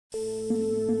Hey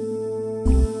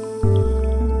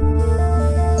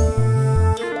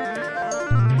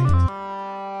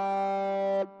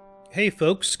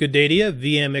folks, good day to you.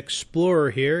 VM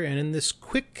Explorer here, and in this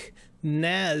quick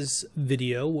NAS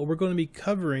video, what we're going to be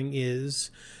covering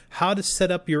is how to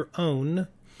set up your own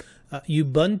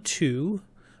Ubuntu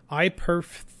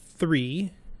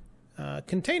iperf3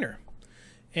 container.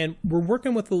 And we're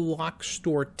working with the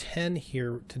LockStore 10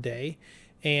 here today,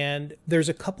 and there's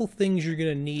a couple things you're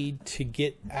going to need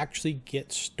to actually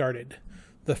get started.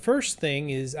 The first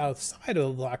thing is outside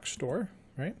of the LockStore.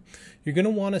 Right? You're going to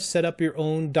want to set up your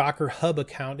own Docker Hub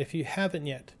account if you haven't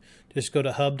yet. Just go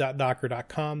to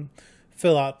hub.docker.com,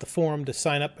 fill out the form to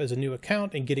sign up as a new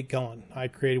account, and get it going. I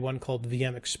created one called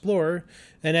VM Explorer,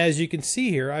 and as you can see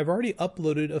here, I've already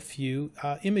uploaded a few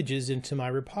images into my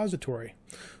repository.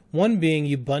 One being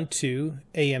Ubuntu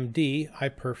AMD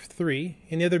iperf3,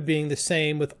 and the other being the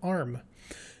same with ARM.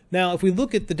 Now, if we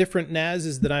look at the different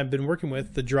NASs that I've been working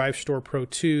with, the DriveStore Pro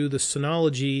 2, the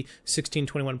Synology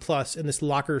 1621 Plus, and this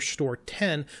LockStore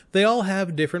 10, they all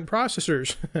have different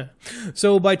processors.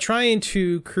 So by trying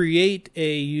to create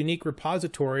a unique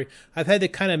repository, I've had to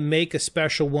kind of make a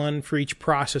special one for each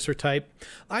processor type.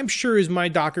 I'm sure as my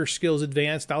Docker skills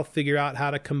advanced, I'll figure out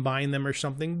how to combine them or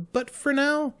something, but for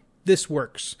now, this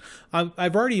works.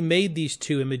 I've already made these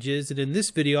two images, and in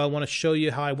this video I want to show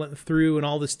you how I went through and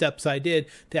all the steps I did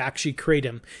to actually create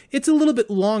them. It's a little bit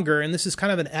longer, and this is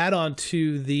kind of an add-on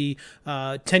to the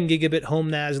 10 gigabit Home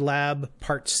NAS Lab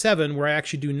Part 7, where I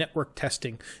actually do network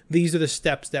testing. These are the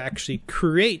steps to actually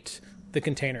create the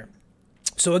container.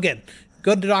 So again,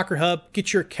 go to Docker Hub,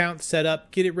 get your account set up,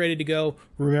 get it ready to go.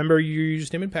 Remember your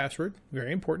username and password,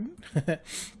 very important.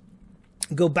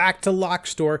 Go back to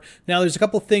LockStore. Now there's a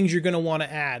couple things you're going to want to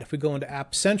add. If we go into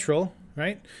App Central,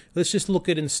 right? Let's just look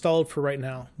at installed for right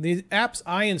now. The apps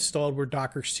I installed were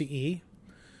Docker CE,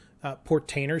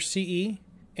 Portainer CE,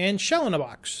 and Shell in a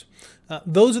Box.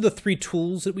 Those are the three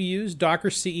tools that we use. Docker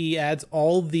CE adds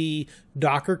all the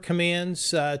Docker commands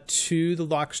to the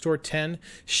LockStore 10.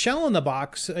 Shell in the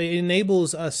Box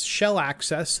enables us shell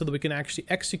access so that we can actually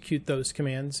execute those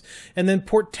commands. And then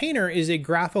Portainer is a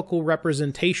graphical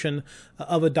representation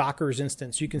of a Docker's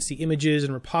instance. You can see images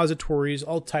and repositories,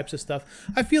 all types of stuff.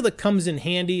 I feel that comes in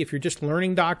handy if you're just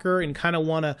learning Docker and kind of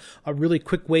want a really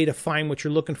quick way to find what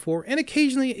you're looking for. And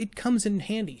occasionally it comes in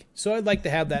handy. So I'd like to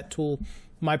have that tool,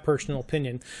 my personal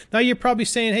opinion. Now you're probably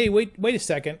saying, hey, wait a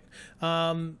second.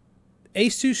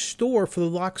 ASUS Store for the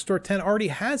LockStore 10 already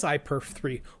has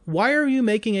iperf3. Why are you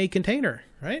making a container,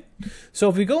 right? So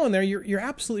if we go in there, you're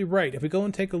absolutely right. If we go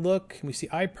and take a look and we see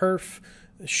iperf,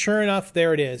 sure enough,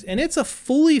 there it is. And it's a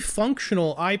fully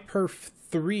functional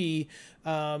iperf3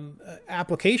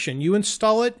 application. You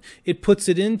install it, it puts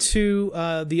it into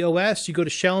the OS, you go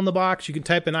to Shell in the Box, you can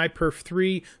type in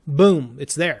iperf3, boom,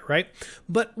 it's there, right?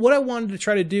 But what I wanted to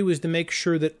try to do is to make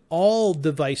sure that all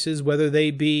devices, whether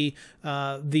they be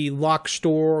the LockStore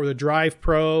or the Drive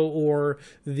Pro or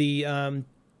the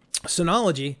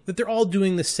Synology, that they're all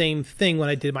doing the same thing when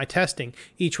I did my testing.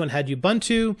 Each one had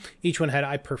Ubuntu, each one had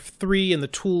iperf3 and the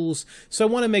tools, so I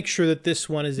want to make sure that this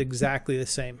one is exactly the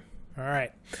same. All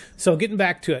right, so getting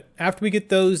back to it, after we get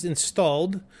those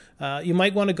installed, you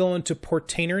might want to go into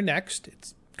Portainer next.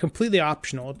 It's completely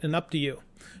optional and up to you.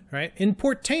 Right? In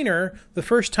Portainer, the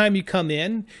first time you come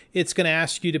in, it's going to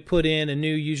ask you to put in a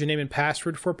new username and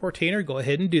password for Portainer. Go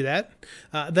ahead and do that.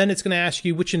 Then it's going to ask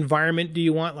you which environment do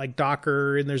you want, like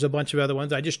Docker, and there's a bunch of other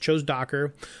ones. I just chose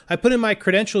Docker. I put in my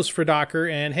credentials for Docker,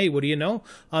 and hey, what do you know?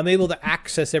 I'm able to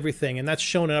access everything, and that's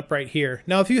showing up right here.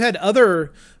 Now, if you had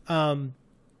other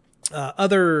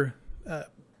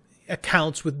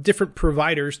accounts with different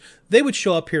providers, they would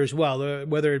show up here as well,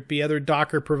 whether it be other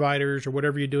Docker providers or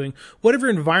whatever you're doing. Whatever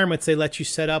environments they let you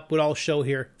set up would all show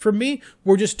here. For me,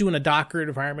 we're just doing a Docker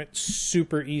environment,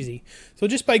 super easy. So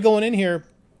just by going in here,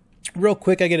 real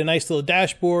quick, I get a nice little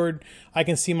dashboard. I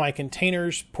can see my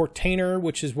containers. Portainer,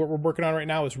 which is what we're working on right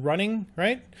now, is running,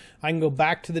 right? I can go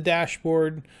back to the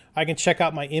dashboard. I can check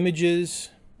out my images.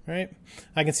 Right,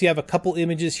 I can see I have a couple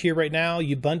images here right now.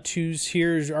 Ubuntu's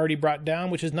here is already brought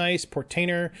down, which is nice.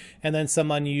 Portainer, and then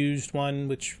some unused one,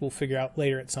 which we'll figure out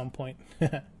later at some point.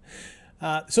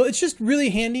 So it's just really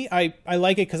handy. I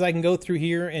like it because I can go through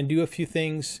here and do a few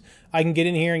things. I can get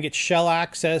in here and get shell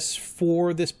access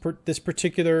for this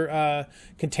particular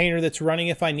container that's running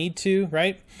if I need to,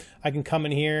 right? I can come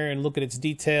in here and look at its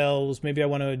details. Maybe I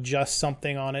want to adjust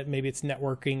something on it. Maybe it's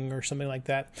networking or something like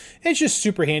that. It's just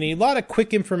super handy. A lot of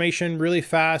quick information, really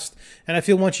fast. And I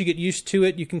feel once you get used to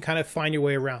it, you can kind of find your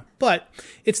way around. But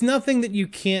it's nothing that you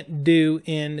can't do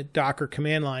in Docker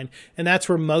command line. And that's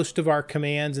where most of our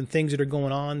commands and things that are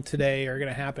going on today are going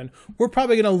to happen. We're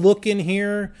probably going to look in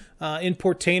here in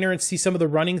Portainer and see some of the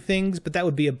running things, but that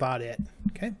would be about it.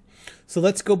 Okay. So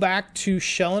let's go back to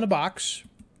shell in a box.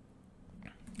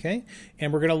 Okay,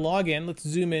 and we're going to log in. Let's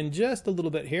zoom in just a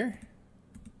little bit here.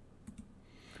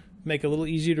 Make it a little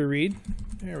easier to read.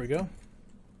 There we go.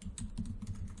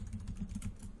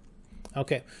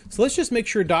 Okay, so let's just make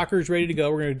sure Docker is ready to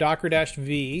go. We're going to do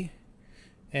docker-v,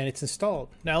 and it's installed.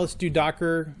 Now let's do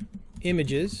Docker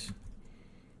images,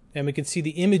 and we can see the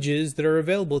images that are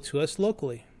available to us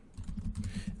locally.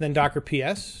 Then Docker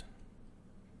ps.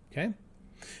 Okay,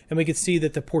 and we can see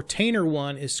that the Portainer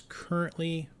one is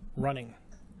currently running.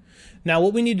 Now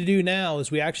what we need to do now is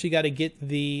we actually got to get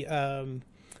the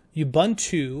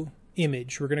Ubuntu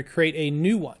image. We're going to create a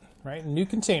new one, right? A new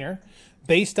container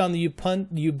based on the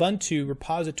Ubuntu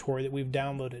repository that we've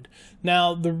downloaded.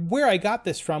 Now where I got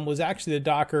this from was actually the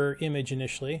Docker image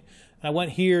initially. I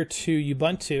went here to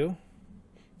Ubuntu.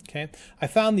 Okay, I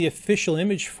found the official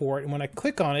image for it, and when I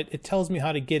click on it, it tells me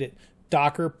how to get it.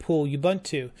 Docker pull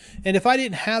Ubuntu. And if I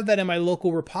didn't have that in my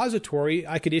local repository,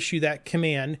 I could issue that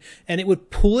command and it would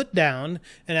pull it down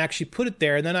and actually put it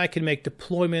there, and then I can make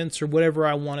deployments or whatever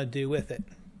I want to do with it.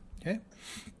 Okay.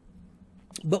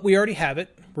 But we already have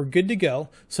it. We're good to go.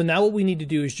 So now what we need to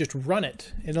do is just run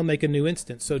it. It'll make a new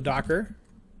instance. So Docker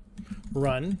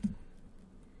run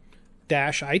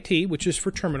 -it, which is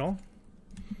for terminal.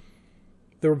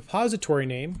 The repository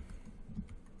name.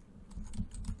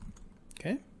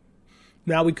 Okay.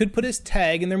 Now we could put his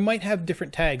tag, and there might have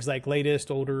different tags like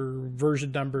latest, older,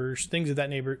 version numbers, things of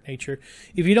that nature.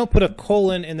 If you don't put a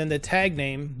colon and then the tag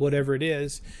name, whatever it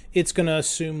is, it's going to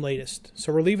assume latest.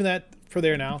 So we're leaving that for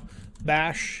there now.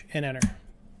 Bash and enter.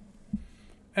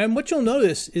 And what you'll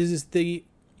notice is the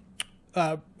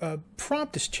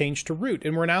prompt is changed to root,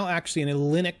 and we're now actually in a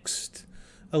Linux,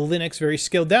 very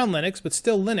scaled down Linux, but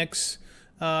still Linux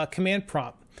command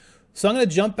prompt. So I'm going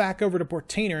to jump back over to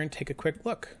Portainer and take a quick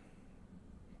look.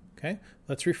 Okay,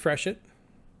 let's refresh it.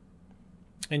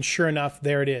 And sure enough,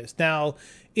 there it is. Now,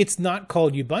 it's not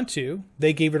called Ubuntu.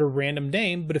 They gave it a random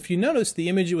name, but if you notice, the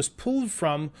image it was pulled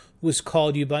from was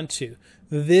called Ubuntu.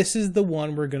 This is the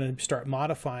one we're going to start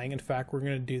modifying. In fact, we're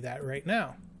going to do that right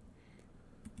now.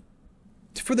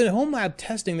 For the Home Lab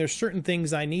testing, there's certain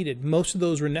things I needed. Most of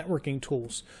those were networking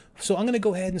tools. So I'm going to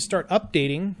go ahead and start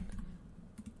updating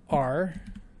our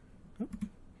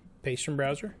paste from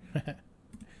browser.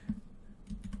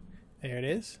 There it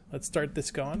is. Let's start this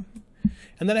going.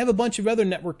 And then I have a bunch of other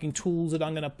networking tools that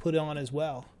I'm going to put on as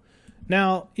well.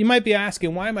 Now, you might be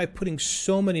asking, why am I putting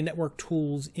so many network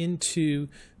tools into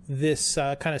this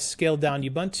kind of scaled down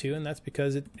Ubuntu? And that's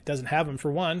because it doesn't have them,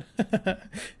 for one.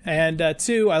 And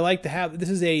two, I like to have, this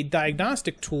is a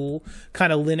diagnostic tool,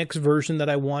 kind of Linux version that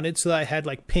I wanted, so that I had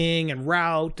like ping and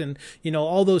route and, you know,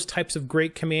 all those types of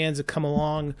great commands that come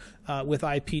along with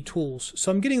IP tools.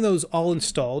 So I'm getting those all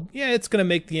installed. Yeah, it's going to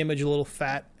make the image a little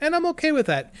fat, and I'm okay with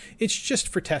that. It's just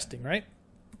for testing, right?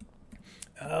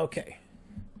 Okay.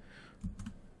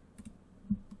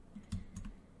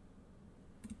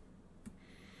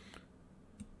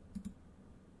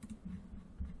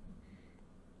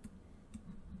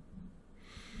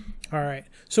 All right.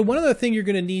 So one other thing you're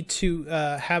going to need to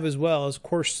have as well is, of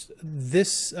course,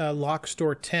 this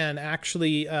Lockstore 10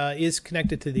 actually is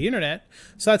connected to the internet.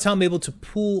 So that's how I'm able to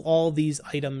pull all these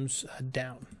items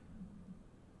down.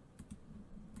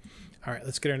 All right,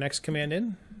 let's get our next command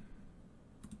in.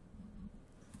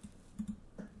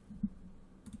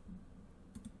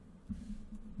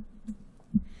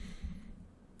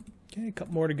 Okay, a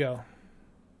couple more to go.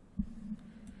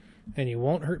 And you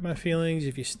won't hurt my feelings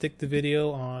if you stick the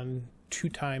video on 2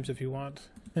 times if you want,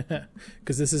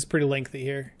 because this is pretty lengthy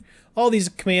here. All these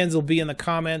commands will be in the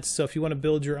comments, so if you want to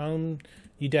build your own,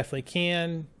 you definitely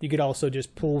can. You could also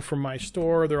just pull from my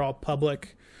store. They're all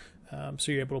public, so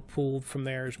you're able to pull from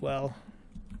there as well.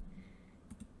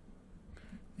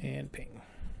 And ping.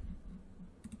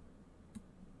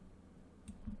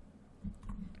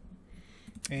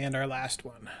 And our last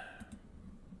one,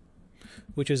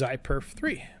 which is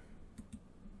iperf3.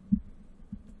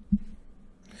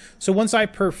 So once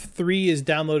iperf3 is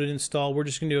downloaded and installed, we're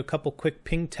just going to do a couple quick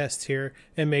ping tests here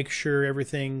and make sure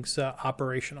everything's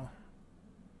operational.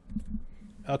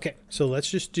 Okay, so let's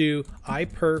just do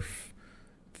iperf3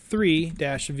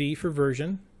 iperf3-v for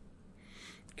version.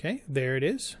 Okay, there it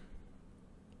is.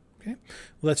 Okay,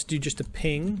 let's do just a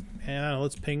ping, and I don't know,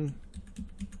 let's ping.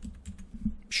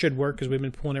 Should work because we've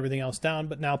been pulling everything else down,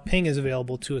 but now ping is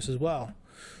available to us as well.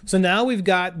 So now we've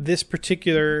got this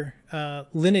particular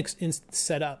Linux instance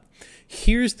set up.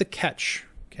 Here's the catch.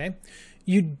 Okay,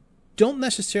 you don't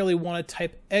necessarily want to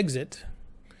type exit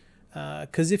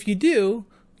because if you do,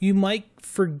 you might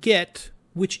forget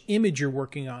which image you're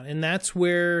working on, and that's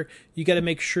where you got to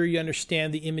make sure you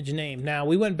understand the image name. Now,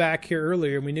 we went back here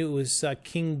earlier and we knew it was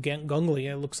King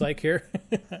Gungli, it looks like here.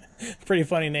 Pretty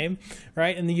funny name,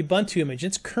 right? And the Ubuntu image,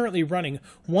 it's currently running.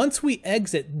 Once we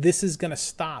exit, this is going to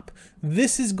stop.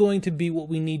 This is going to be what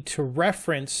we need to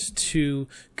reference to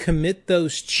commit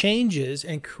those changes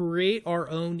and create our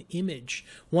own image.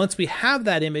 Once we have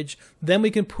that image, then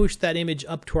we can push that image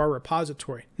up to our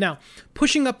repository. Now,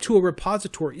 pushing up to a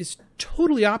repository is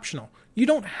totally optional. You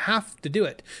don't have to do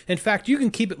it. In fact, you can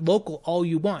keep it local all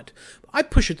you want. I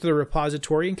push it to the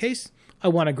repository in case I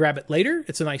want to grab it later.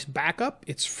 It's a nice backup.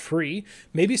 It's free.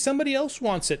 Maybe somebody else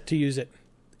wants it to use it.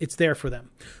 It's there for them.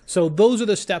 So those are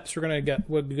the steps we're going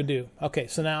to do. Okay,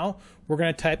 so now we're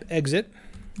going to type exit.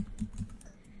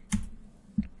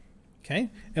 Okay,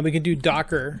 and we can do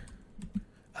Docker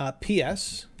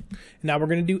PS. Now we're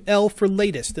going to do L for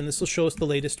latest, and this will show us the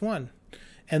latest one.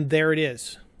 And there it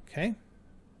is. Okay.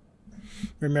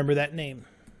 Remember that name.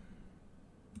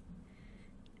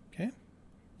 Okay.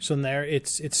 So there,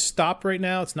 it's stopped right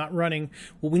now. It's not running.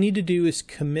 What we need to do is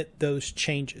commit those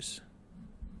changes.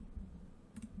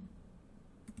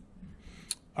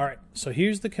 All right. So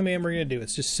here's the command we're going to do.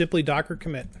 It's just simply docker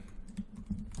commit.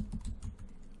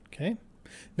 Okay.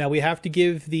 Now we have to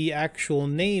give the actual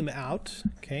name out.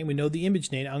 Okay. We know the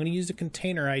image name. I'm going to use the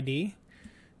container ID.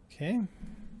 Okay.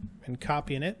 And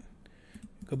copying it.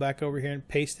 Go back over here and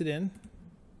paste it in.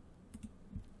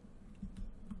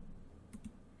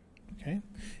 Okay,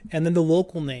 and then the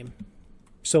local name.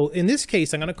 So in this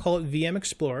case, I'm going to call it VM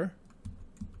Explorer.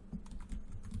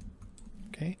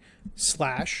 Okay,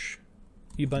 slash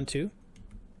Ubuntu.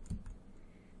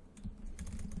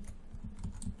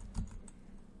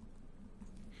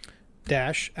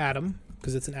 Dash Atom,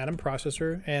 because it's an Atom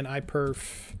processor, and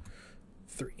iperf3.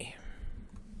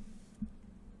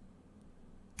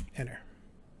 Enter.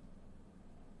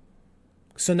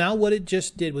 So now what it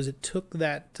just did was it took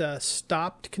that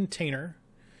stopped container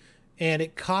and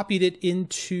it copied it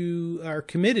into, or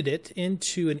committed it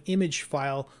into an image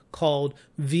file called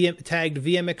tagged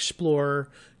VM Explorer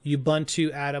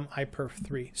Ubuntu Atom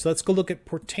iperf3. So let's go look at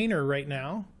Portainer right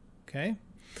now. Okay,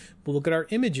 we'll look at our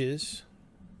images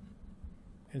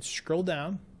and scroll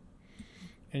down,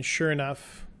 and sure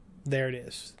enough, there it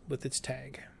is with its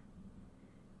tag.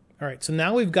 All right, so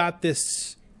now we've got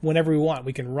this. Whenever we want,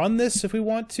 we can run this if we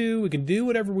want to. We can do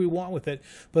whatever we want with it.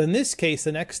 But in this case,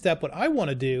 the next step, what I want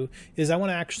to do is I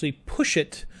want to actually push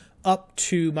it up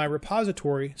to my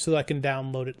repository so that I can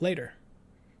download it later.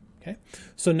 Okay.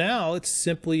 So now it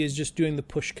simply is just doing the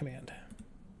push command.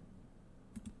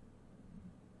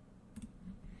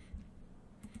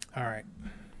 All right.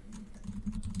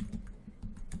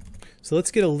 So let's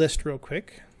get a list real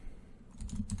quick,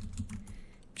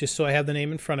 just so I have the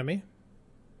name in front of me.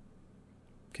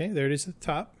 Okay, there it is at the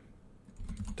top.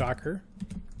 Docker,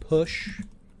 push,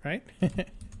 right?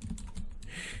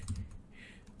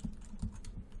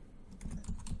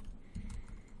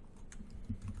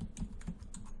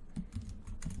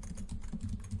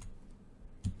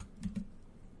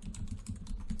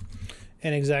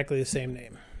 And exactly the same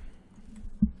name.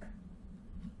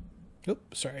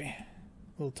 Oops, sorry. A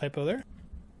little typo there.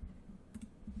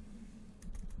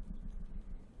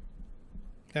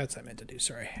 That's what I meant to do,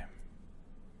 sorry.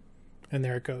 And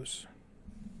there it goes.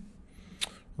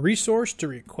 Resource to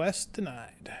request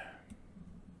denied.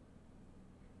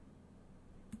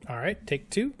 All right, take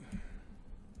two.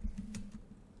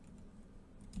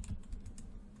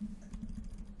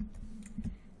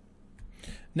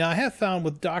 Now I have found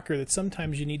with Docker that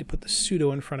sometimes you need to put the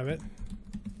sudo in front of it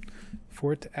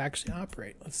for it to actually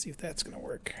operate. Let's see if that's going to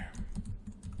work.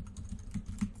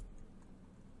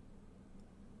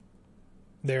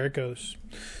 There it goes.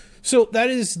 So that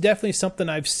is definitely something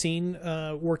I've seen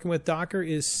working with Docker,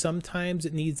 is sometimes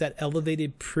it needs that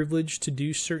elevated privilege to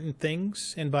do certain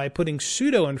things. And by putting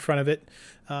sudo in front of it,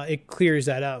 it clears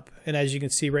that up. And as you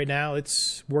can see right now,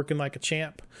 it's working like a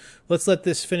champ. Let's let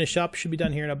this finish up. Should be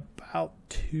done here in about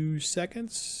 2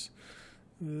 seconds.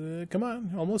 Come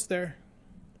on, almost there.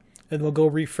 And we'll go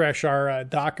refresh our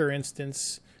Docker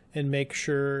instance and make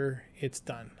sure it's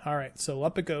done. All right, so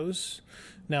up it goes.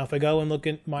 Now if I go and look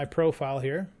at my profile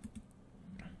here,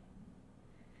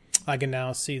 I can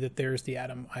now see that there's the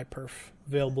Atom iperf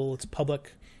available. It's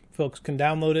public. Folks can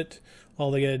download it.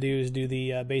 All they got to do is do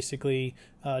the basically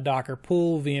Docker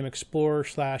pull VM Explorer /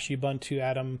 Ubuntu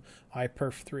Atom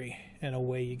iperf3, and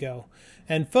away you go.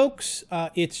 And folks,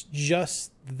 it's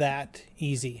just that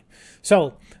easy.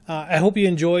 So I hope you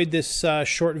enjoyed this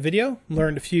short video,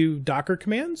 learned a few Docker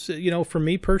commands. You know, for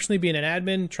me personally, being an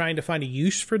admin, trying to find a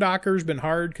use for Docker has been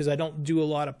hard because I don't do a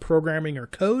lot of programming or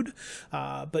code,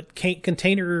 but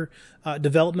container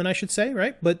development, I should say,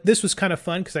 right? But this was kind of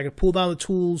fun because I could pull down the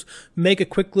tools, make a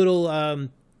quick little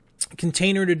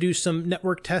container to do some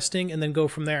network testing, and then go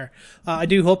from there. I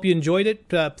do hope you enjoyed it.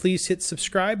 Please hit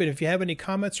subscribe, and if you have any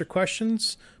comments or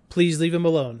questions, please leave them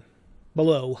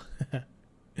below.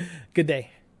 Good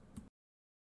day.